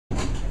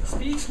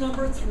speech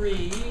number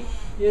 3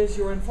 is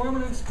your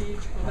informative speech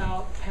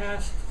about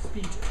past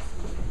speeches.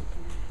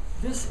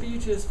 This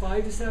speech is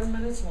 5 to 7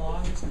 minutes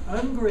long. It's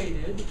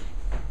ungraded,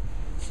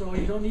 so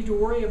you don't need to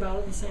worry about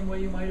it the same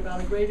way you might about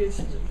a graded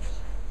speech.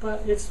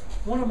 But it's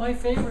one of my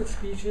favorite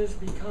speeches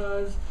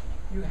because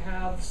you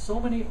have so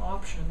many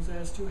options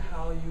as to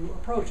how you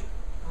approach it.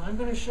 I'm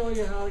going to show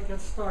you how it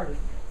gets started.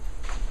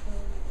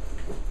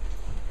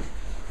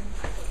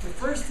 The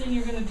first thing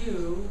you're going to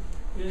do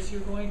is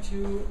you're going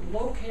to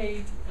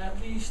locate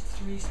at least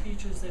 3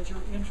 speeches that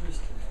you're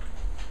interested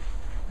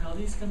in. Now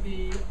these can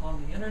be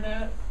on the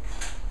internet,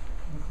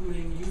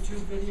 including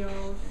YouTube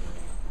videos.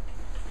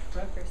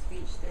 For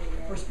speech 3,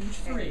 right? For speech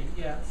 3,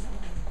 yes.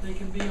 They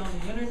can be on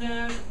the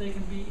internet, they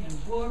can be in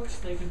books,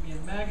 they can be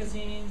in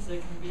magazines, they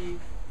can be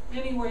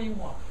anywhere you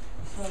want.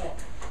 So,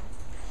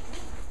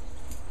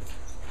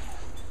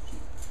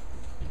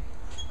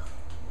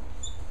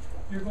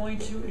 you're going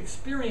to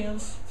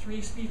experience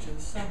 3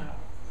 speeches somehow.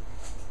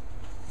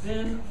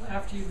 Then,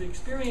 after you've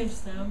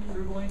experienced them,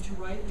 you're going to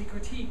write a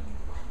critique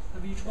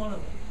of each one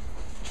of them.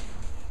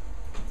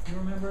 You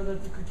remember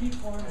that the critique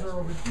forms are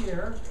over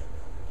here.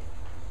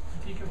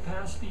 Critique of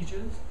past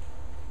speeches.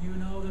 You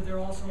know that they're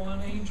also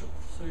on Angel,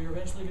 so you're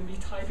eventually going to be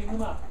typing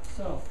them up.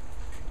 So,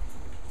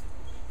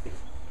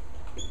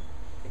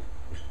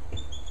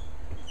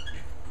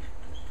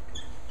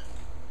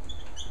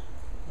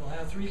 you'll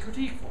have 3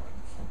 critique forms.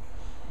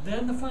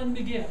 Then the fun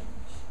begins.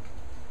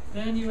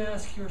 Then you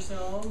ask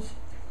yourselves,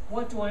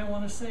 what do I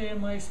want to say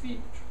in my speech?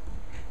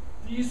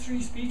 These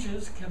 3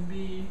 speeches can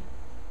be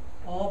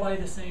all by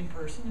the same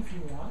person if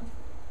you want,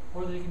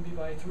 or they can be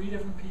by 3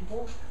 different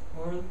people,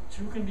 or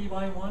 2 can be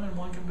by one and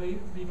 1 can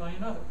be by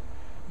another.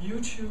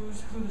 You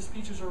choose who the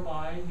speeches are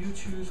by, you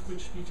choose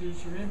which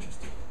speeches you're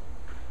interested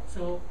in.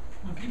 So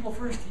when people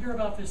first hear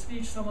about this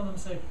speech, some of them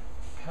say,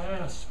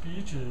 past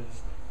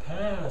speeches,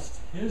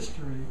 past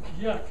history,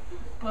 yuck.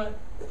 But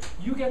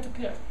you get to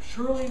pick.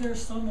 Surely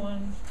there's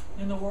someone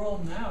in the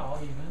world now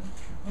even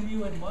whom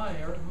you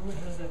admire who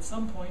has at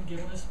some point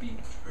given a speech.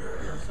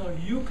 So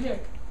you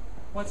pick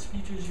what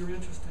speeches you're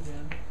interested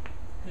in,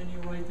 then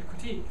you write the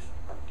critiques.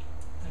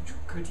 The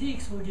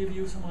critiques will give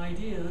you some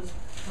ideas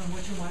on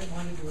what you might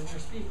want to do in your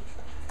speech.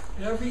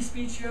 Every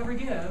speech you ever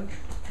give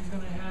is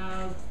going to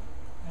have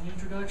an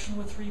introduction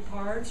with 3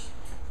 parts,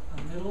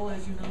 a middle,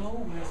 as you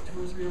know, with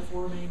 2 or 3 or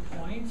 4 main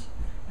points,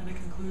 and a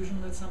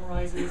conclusion that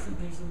summarizes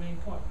and leaves the main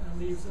point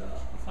and leaves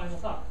a final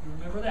thought. You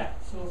remember that.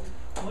 So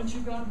once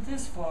you've gotten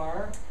this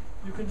far,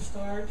 you can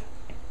start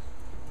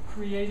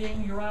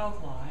creating your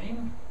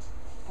outline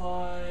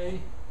by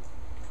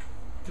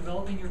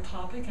developing your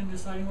topic and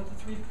deciding what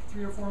the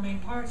three or four main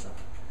parts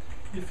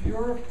are. If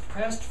you're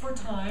pressed for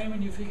time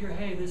and you figure,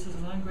 hey, this is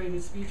an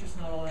ungraded speech, it's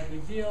not all that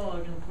big deal,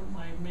 I'm going to put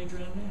my major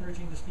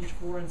energy into speech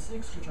 4 and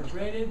 6, which are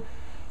graded,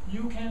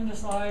 you can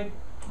decide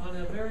on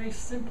a very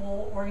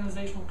simple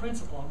organizational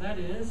principle, and that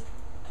is,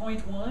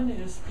 point 1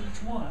 is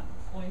speech 1,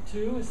 point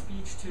 2 is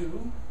speech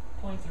 2,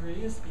 point 3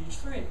 is speech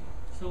 3.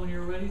 So when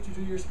you're ready to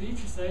do your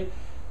speech, you say,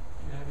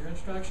 you have your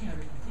introduction, you have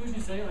your conclusion,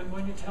 you say, I'm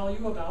going to tell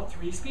you about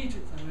 3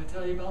 speeches. I'm going to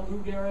tell you about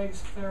Lou Gehrig's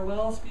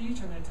farewell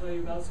speech, I'm going to tell you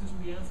about Susan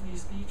B.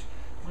 Anthony's speech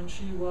when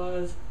she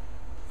was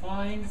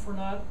fined for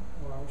not,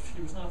 well,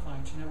 she was not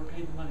fined, she never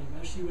paid the money,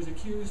 but she was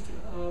accused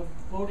of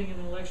voting in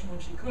an election when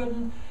she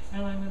couldn't,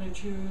 and I'm going to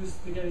choose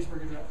the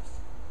Gettysburg Address.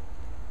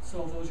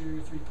 So those are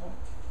your 3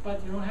 points.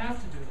 But you don't have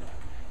to do that.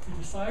 You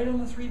decide on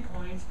the 3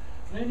 points,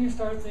 then you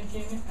start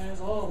thinking, as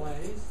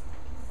always,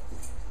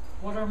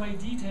 what are my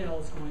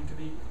details going to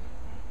be?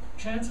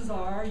 Chances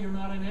are you're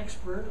not an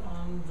expert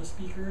on the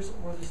speakers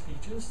or the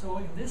speeches, so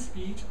in this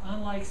speech,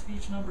 unlike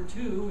speech number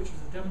 2, which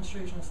is a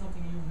demonstration of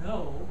something you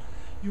know,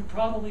 you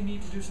probably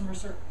need to do some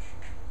research.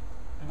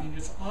 I mean,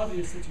 it's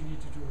obvious that you need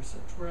to do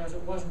research, whereas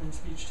it wasn't in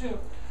speech 2.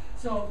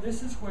 So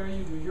this is where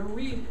you do your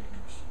readings.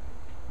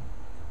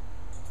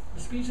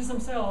 The speeches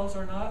themselves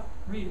are not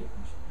readings.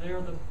 They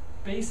are the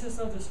basis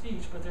of the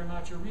speech, but they're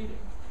not your readings.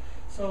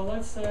 So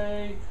let's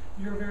say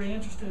you're very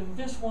interested in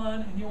this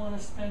one and you want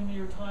to spend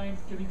your time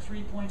giving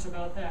 3 points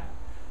about that.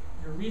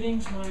 Your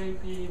readings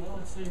might be, well,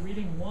 let's say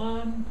reading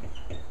 1.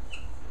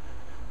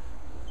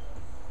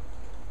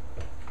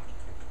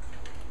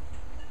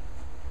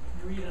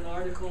 You read an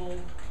article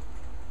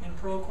in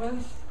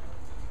ProQuest,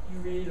 you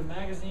read a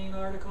magazine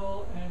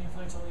article, and you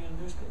find something in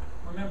a newspaper.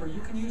 Remember,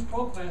 you can use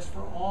ProQuest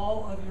for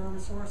all of your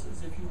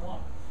resources if you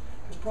want,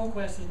 because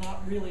ProQuest is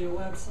not really a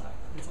website.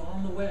 It's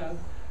on the web,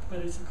 but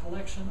it's a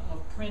collection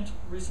of print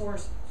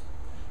resources.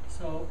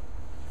 So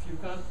if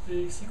you've got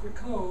the secret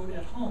code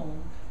at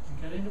home,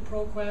 you get into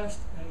ProQuest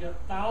and get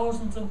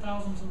thousands and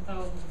thousands and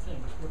thousands of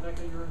things.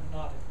 Rebecca, you're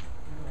nodding.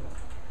 You know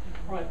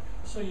that. Right.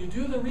 So you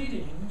do the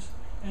readings,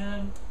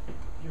 and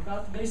you've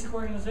got the basic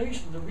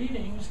organization. The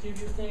readings give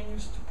you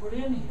things to put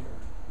in here,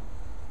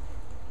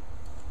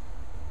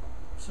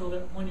 so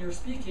that when you're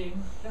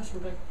speaking, yes,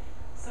 Rebecca?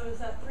 So is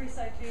that 3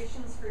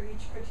 citations for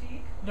each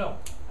critique? No.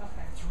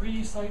 Okay.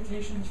 3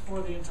 citations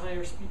for the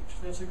entire speech.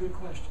 That's a good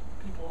question.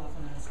 People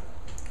often ask that.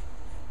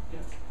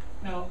 Yes.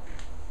 Now,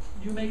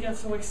 you may get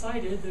so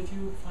excited that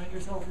you find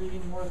yourself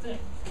reading more things.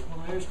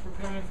 When I was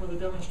preparing for the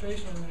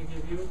demonstration I'm going to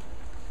give you,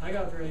 I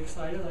got very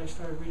excited. I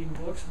started reading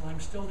books, and I'm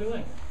still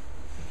doing it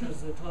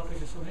because the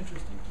topic is so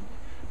interesting to me.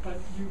 But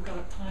you've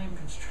got time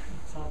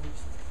constraints,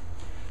 obviously.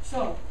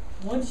 So,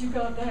 once you've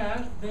got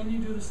that, then you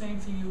do the same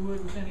thing you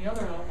would with any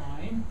other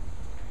outline.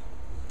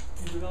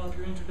 You develop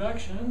your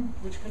introduction,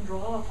 which can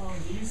draw upon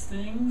these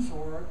things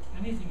or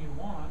anything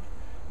you want.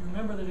 You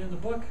remember that in the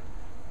book,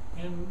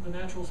 in The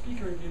Natural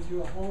Speaker, it gives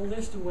you a whole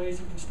list of ways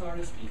you can start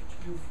a speech.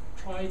 You've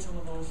tried some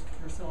of those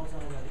yourselves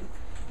already.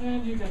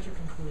 And you get your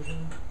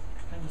conclusion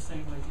and the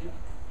same idea.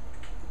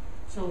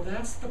 So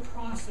that's the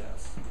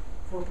process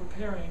for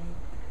preparing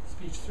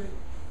speech 3.